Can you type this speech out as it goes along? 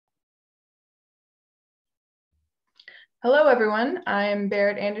Hello, everyone. I'm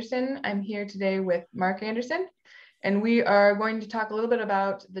Barrett Anderson. I'm here today with Mark Anderson, and we are going to talk a little bit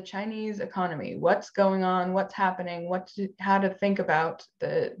about the Chinese economy. What's going on? What's happening? How to think about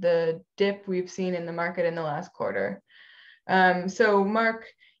the dip we've seen in the market in the last quarter. So, Mark,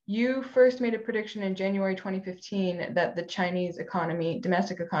 you first made a prediction in January 2015 that the Chinese economy,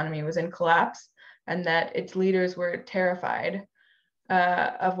 domestic economy, was in collapse, and that its leaders were terrified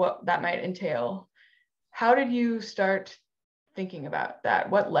of what that might entail. How did you start thinking about that?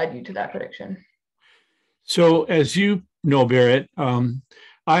 What led you to that prediction? So, as you know, Barrett, and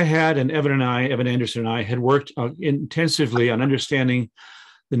Evan Anderson and I had worked intensively on understanding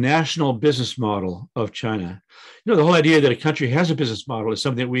the national business model of China. You know, the whole idea that a country has a business model is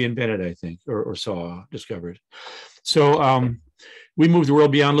something that we invented, I think, or discovered. So, we moved the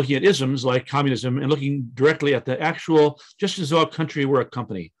world beyond looking at isms like communism and looking directly at the actual, just as though a country were a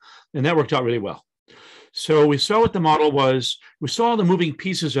company. And that worked out really well. So we saw what the model was. We saw the moving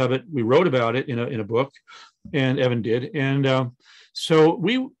pieces of it. We wrote about it in a book, and Evan did. And so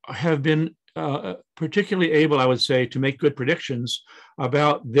we have been particularly able, I would say, to make good predictions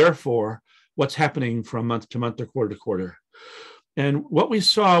about, therefore, what's happening from month to month or quarter to quarter. And what we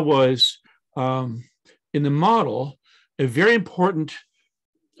saw was in the model, a very important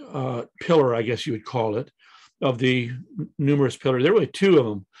pillar, I guess you would call it, of the numerous pillars. There were really two of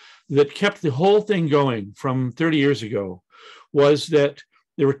them that kept the whole thing going from 30 years ago, was that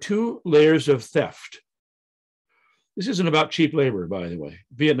there were two layers of theft. This isn't about cheap labor, by the way.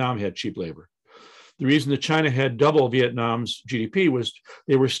 Vietnam had cheap labor. The reason that China had double Vietnam's GDP was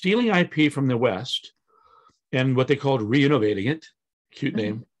they were stealing IP from the West and what they called re-innovating it, cute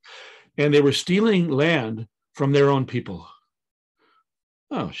name, and they were stealing land from their own people.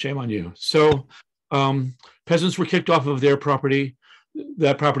 Oh, shame on you. So peasants were kicked off of their property.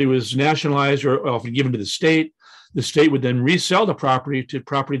 That property was nationalized or often given to the state. The state would then resell the property to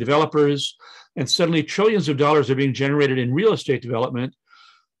property developers, and suddenly trillions of dollars are being generated in real estate development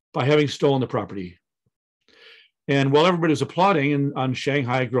by having stolen the property. And while everybody was applauding on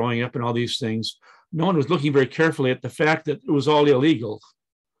Shanghai growing up and all these things, no one was looking very carefully at the fact that it was all illegal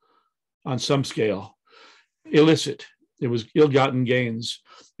on some scale, illicit. It was ill-gotten gains.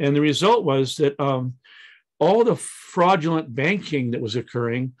 And the result was that all the fraudulent banking that was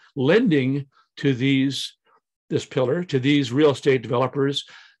occurring, lending to this pillar, to these real estate developers,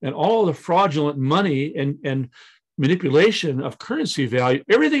 and all the fraudulent money and manipulation of currency value,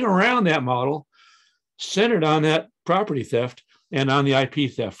 everything around that model centered on that property theft and on the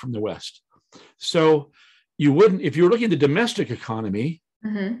IP theft from the West. So you wouldn't, if you were looking at the domestic economy,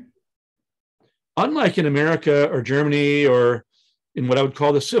 unlike in America or Germany or in what I would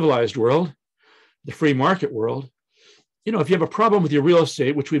call the civilized world, the free market world, you know, if you have a problem with your real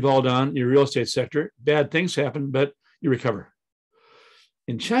estate, which we've all done, your real estate sector, bad things happen, but you recover.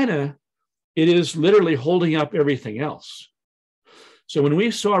 In China, it is literally holding up everything else. So when we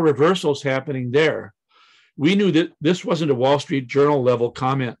saw reversals happening there, we knew that this wasn't a Wall Street Journal level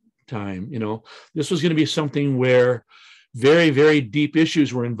comment time. You know, this was going to be something where very, very deep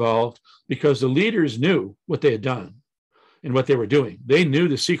issues were involved because the leaders knew what they had done and what they were doing. They knew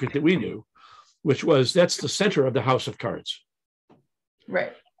the secret that we knew, which was that's the center of the house of cards.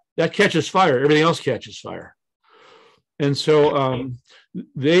 Right. That catches fire. Everything else catches fire. And so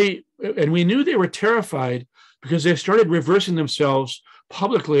we knew they were terrified because they started reversing themselves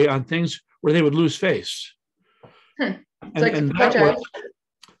publicly on things where they would lose face. I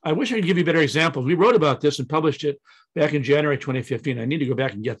wish I could give you better examples. We wrote about this and published it back in January 2015. I need to go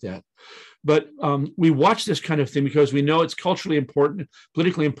back and get that. But we watch this kind of thing because we know it's culturally important,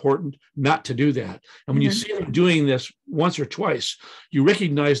 politically important not to do that. And when you see them doing this once or twice, you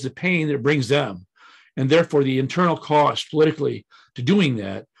recognize the pain that it brings them, and therefore the internal cost politically to doing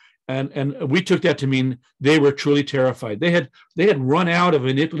that. And we took that to mean they were truly terrified. They had run out of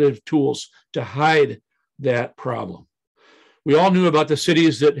manipulative tools to hide that problem. We all knew about the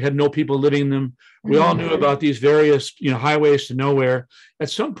cities that had no people living in them. We all knew about these various, highways to nowhere. At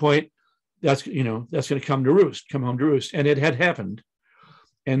some point, that's going to come home to roost. And it had happened.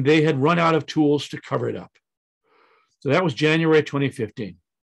 And they had run out of tools to cover it up. So that was January 2015.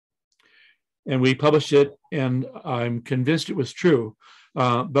 And we published it, and I'm convinced it was true.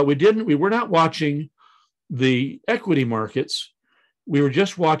 But we were not watching the equity markets. We were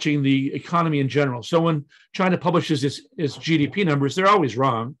just watching the economy in general. So when China publishes its GDP numbers, they're always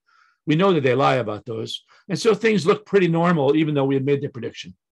wrong. We know that they lie about those. And so things look pretty normal, even though we had made the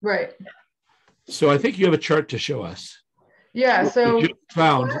prediction. Right. So I think you have a chart to show us. Yeah. So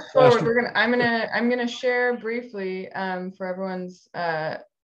I'm gonna share briefly for everyone's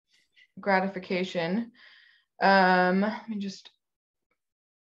gratification. Let me just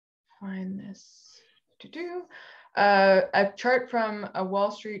find this. A chart from a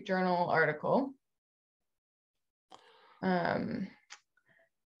Wall Street Journal article. So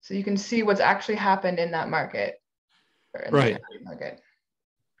you can see what's actually happened in that market. Or in Right. the market.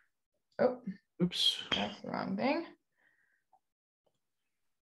 Oh, oops. That's the wrong thing.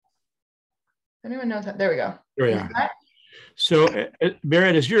 Anyone knows that? There we go. There we are. So,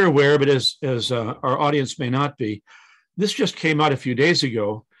 Barrett, as you're aware, but as our audience may not be, this just came out a few days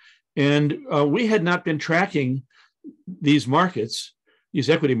ago, and we had not been tracking these markets, these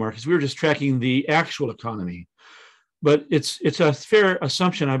equity markets. We were just tracking the actual economy. But it's a fair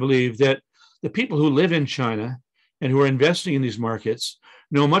assumption, I believe, that the people who live in China and who are investing in these markets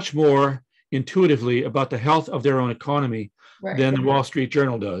know much more intuitively about the health of their own economy than the Wall Street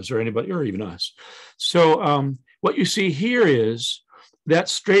Journal does, or anybody, or even us. So what you see here is that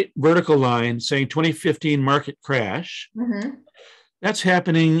straight vertical line saying 2015 market crash. Mm-hmm. That's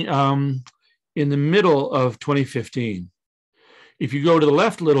happening in the middle of 2015. If you go to the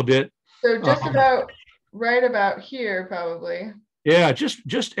left a little bit. So just about right about here, probably. Yeah,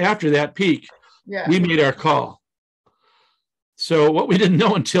 just after that peak, we made our call. So what we didn't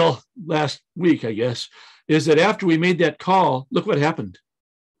know until last week, I guess, is that after we made that call, look what happened.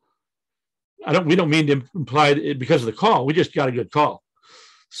 We don't mean to imply it because of the call. We just got a good call.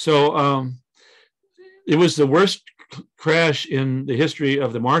 So it was the worst crash in the history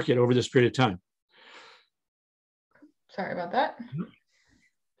of the market over this period of time. Sorry about that.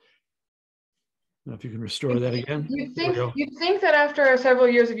 Now, if you can restore that again. You'd think that after several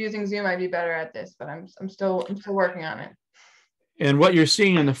years of using Zoom, I'd be better at this, but I'm still working on it. And what you're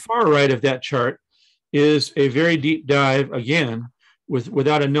seeing on the far right of that chart is a very deep dive again,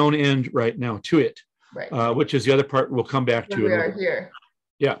 without a known end right now to it, right? Which is the other part we'll come back to. We are here.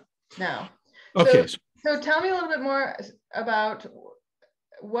 Yeah. Now. Okay. So tell me a little bit more about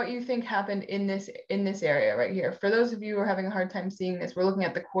what you think happened in this area right here. For those of you who are having a hard time seeing this, we're looking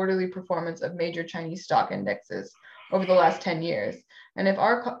at the quarterly performance of major Chinese stock indexes over the last 10 years. And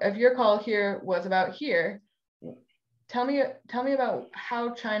if your call here was about here, tell me about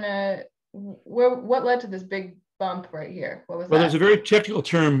how China, what led to this big bump right here? What was that? Well, there's a very technical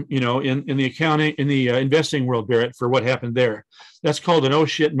term, in the accounting, in the investing world, Barrett, for what happened there. That's called an oh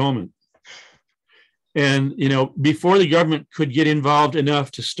shit moment. And, before the government could get involved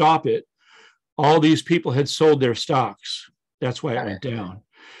enough to stop it, all these people had sold their stocks. That's why it went down.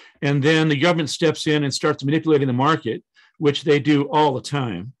 And then the government steps in and starts manipulating the market, which they do all the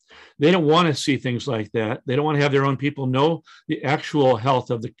time. They don't want to see things like that. They don't want to have their own people know the actual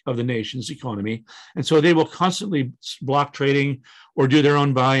health of the nation's economy. And so they will constantly block trading or do their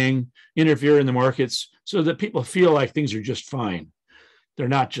own buying, interfere in the markets so that people feel like things are just fine. They're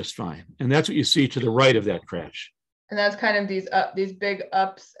not just fine. And that's what you see to the right of that crash. And that's kind of these big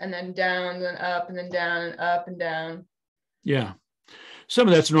ups and then down and up and then down and up and down. Yeah. Some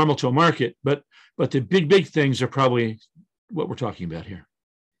of that's normal to a market, but the big things are probably what we're talking about here.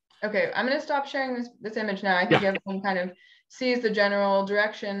 Okay, I'm going to stop sharing this image now. I think everyone kind of sees the general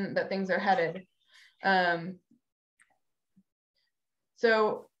direction that things are headed.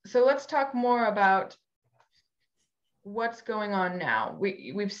 So let's talk more about what's going on now.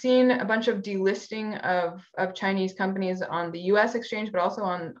 We've seen a bunch of delisting of Chinese companies on the US exchange, but also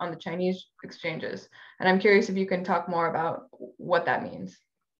on the Chinese exchanges. And I'm curious if you can talk more about what that means.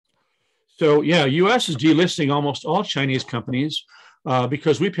 So yeah, US is delisting almost all Chinese companies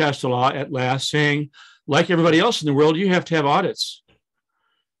because we passed a law at last saying, like everybody else in the world, you have to have audits.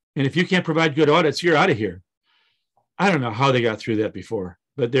 And if you can't provide good audits, you're out of here. I don't know how they got through that before,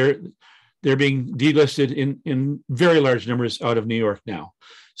 but they're being delisted in very large numbers out of New York now.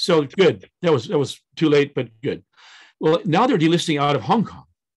 So good. That was too late, but good. Well, now they're delisting out of Hong Kong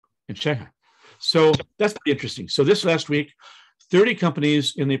and Shanghai. So that's pretty interesting. So this last week, 30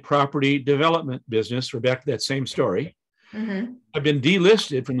 companies in the property development business, we're back to that same story, have been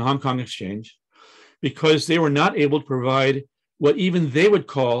delisted from the Hong Kong exchange because they were not able to provide what even they would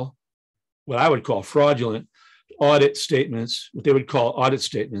call, what I would call fraudulent audit statements, what they would call audit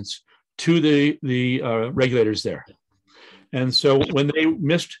statements to the regulators there. And so when they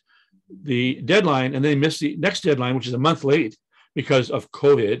missed the deadline and they missed the next deadline, which is a month late because of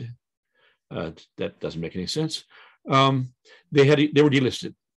COVID, that doesn't make any sense. They were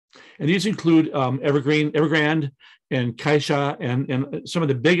delisted. And these include Evergrande and Kaisha and some of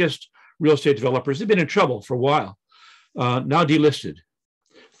the biggest real estate developers. They've been in trouble for a while, now delisted.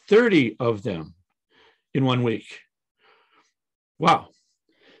 30 of them in 1 week. Wow.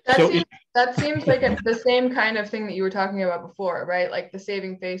 That seems like the same kind of thing that you were talking about before, right? Like the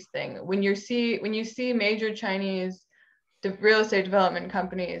saving face thing. When you see major Chinese real estate development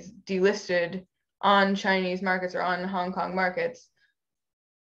companies delisted on Chinese markets or on Hong Kong markets,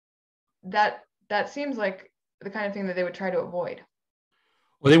 that seems like the kind of thing that they would try to avoid.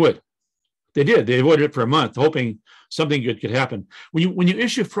 Well, they would. They did. They avoided it for a month, hoping something good could happen. When you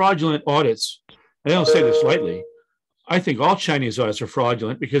issue fraudulent audits, and I don't say this lightly, I think all Chinese audits are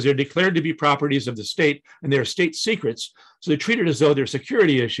fraudulent because they're declared to be properties of the state and they're state secrets. So they're treated as though they're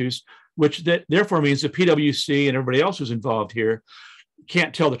security issues, which that therefore means the PwC and everybody else who's involved here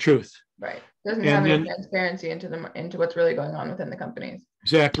can't tell the truth. Right. Doesn't have any transparency into what's really going on within the companies.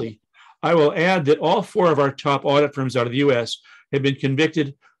 Exactly. I will add that all four of our top audit firms out of the US have been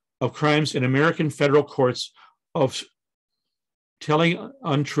convicted of crimes in American federal courts of telling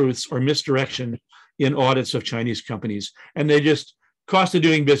untruths or misdirection in audits of Chinese companies. And they just, cost of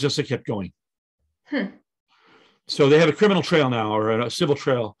doing business, they kept going. So they have a criminal trail now, or a civil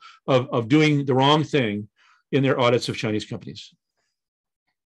trail of doing the wrong thing in their audits of Chinese companies.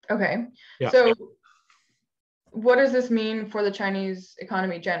 Okay. Yeah. So what does this mean for the Chinese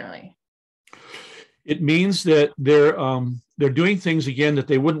economy generally? It means that they're doing things again that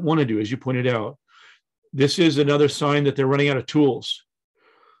they wouldn't want to do, as you pointed out. This is another sign that they're running out of tools.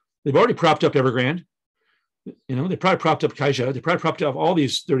 They've already propped up Evergrande. They probably propped up Kaisha. They probably propped up all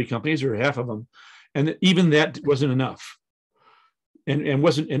these 30 companies or half of them. And even that wasn't enough. And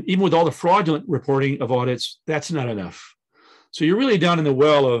even with all the fraudulent reporting of audits, that's not enough. So you're really down in the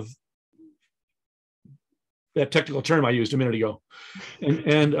well of that technical term I used a minute ago.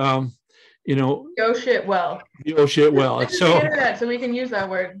 Go shit well. Go shit well. This is the internet, so we can use that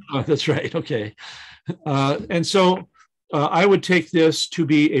word. Oh, that's right. Okay. And so I would take this to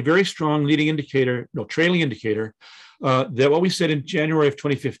be a very strong leading indicator, trailing indicator, that what we said in January of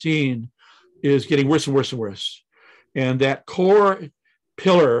 2015 is getting worse and worse and worse. And that core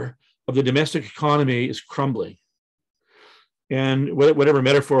pillar of the domestic economy is crumbling. And whatever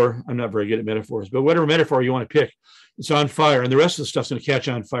metaphor, I'm not very good at metaphors, but whatever metaphor you want to pick, it's on fire. And the rest of the stuff's going to catch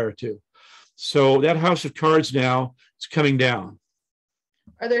on fire too. So that house of cards now is coming down.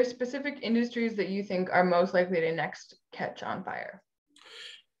 Are there specific industries that you think are most likely to next catch on fire?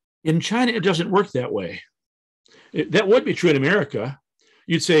 In China, it doesn't work that way. That would be true in America.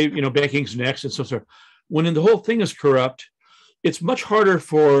 You'd say, banking's next and so forth. When the whole thing is corrupt, it's much harder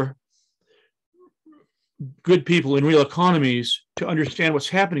for good people in real economies to understand what's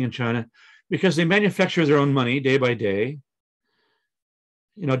happening in China because they manufacture their own money day by day.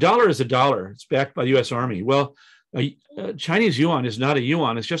 A dollar is a dollar. It's backed by the US Army. Well, a Chinese yuan is not a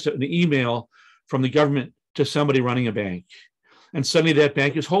yuan. It's just an email from the government to somebody running a bank. And suddenly that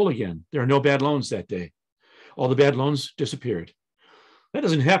bank is whole again. There are no bad loans that day. All the bad loans disappeared. That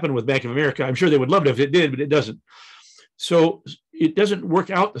doesn't happen with Bank of America. I'm sure they would love it if it did, but it doesn't. So it doesn't work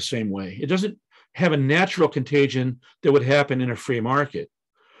out the same way. It doesn't have a natural contagion that would happen in a free market.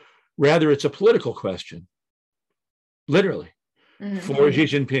 Rather, it's a political question, literally, for Xi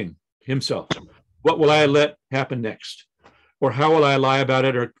Jinping himself. What will I let happen next? Or how will I lie about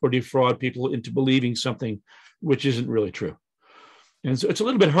it or defraud people into believing something which isn't really true? And so it's a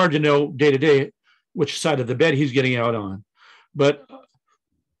little bit hard to know day to day which side of the bed he's getting out on. But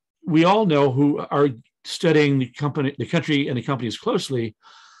we all know who are studying the country and the companies closely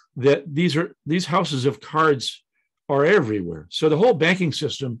that these houses of cards are everywhere. So the whole banking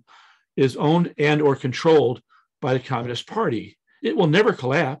system is owned and or controlled by the Communist Party. It will never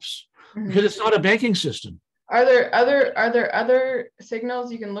collapse because it's not a banking system. Are there other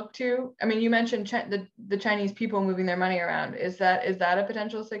signals you can look to? I mean, you mentioned the Chinese people moving their money around. Is that a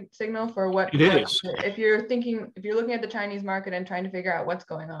potential signal for what it is? If you're looking at the Chinese market and trying to figure out what's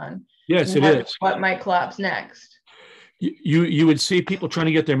going on, yes, it is. What might collapse next? You would see people trying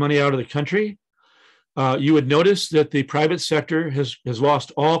to get their money out of the country. You would notice that the private sector has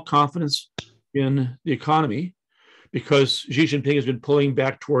lost all confidence in the economy because Xi Jinping has been pulling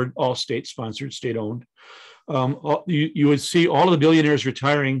back toward all state-sponsored, state-owned. You would see all of the billionaires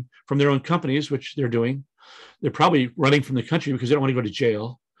retiring from their own companies, which they're doing. They're probably running from the country because they don't want to go to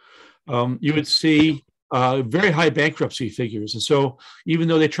jail. You would see very high bankruptcy figures. And so even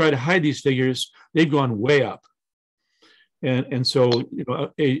though they try to hide these figures, they've gone way up. And so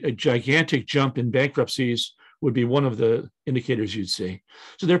a gigantic jump in bankruptcies would be one of the indicators you'd see.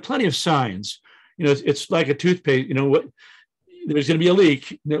 So there are plenty of signs. It's like a toothpaste, there's going to be a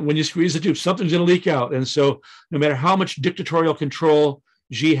leak. When you squeeze the tube, something's going to leak out. And so no matter how much dictatorial control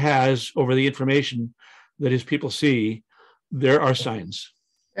Xi has over the information that his people see, there are signs.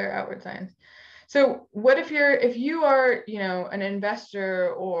 There are outward signs. So what if you are, an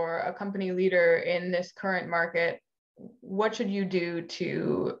investor or a company leader in this current market, what should you do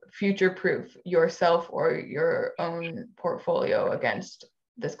to future-proof yourself or your own portfolio against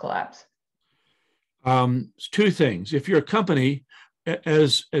this collapse? Two things. If you're a company,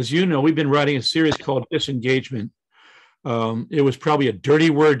 as you know, we've been writing a series called Disengagement. It was probably a dirty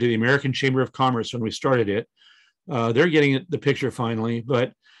word to the American Chamber of Commerce when we started it. They're getting the picture finally,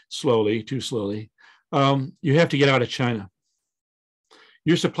 but slowly, too slowly. You have to get out of China.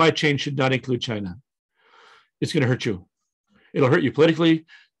 Your supply chain should not include China. It's going to hurt you. It'll hurt you politically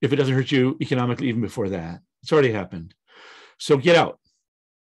if it doesn't hurt you economically even before that. It's already happened. So get out.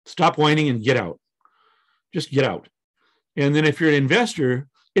 Stop whining and get out. Just get out. And then if you're an investor,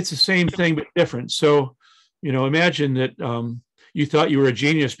 it's the same thing but different. So, imagine that you thought you were a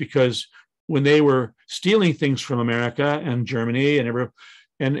genius because when they were stealing things from America and Germany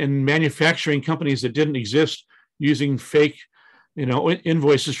and manufacturing companies that didn't exist using fake,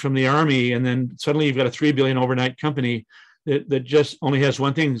 invoices from the army, and then suddenly you've got a $3 billion overnight company that just only has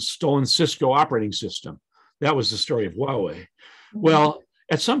one thing: stolen Cisco operating system. That was the story of Huawei. Well,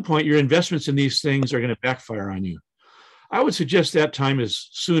 at some point, your investments in these things are going to backfire on you. I would suggest that time is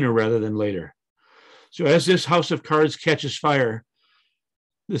sooner rather than later. So as this house of cards catches fire,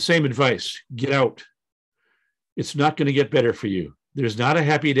 the same advice: get out. It's not going to get better for you. There's not a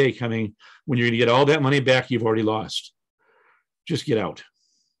happy day coming when you're going to get all that money back you've already lost. Just get out.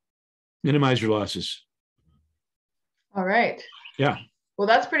 Minimize your losses. All right. Yeah. Well,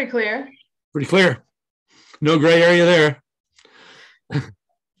 that's pretty clear. Pretty clear. No gray area there.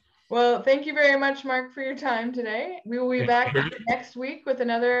 Well, thank you very much, Mark, for your time today. We will be back next week with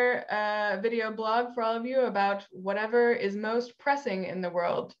another video blog for all of you about whatever is most pressing in the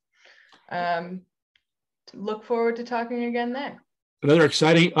world. Look forward to talking again then. Another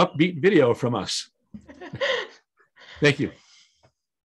exciting, upbeat video from us. Thank you.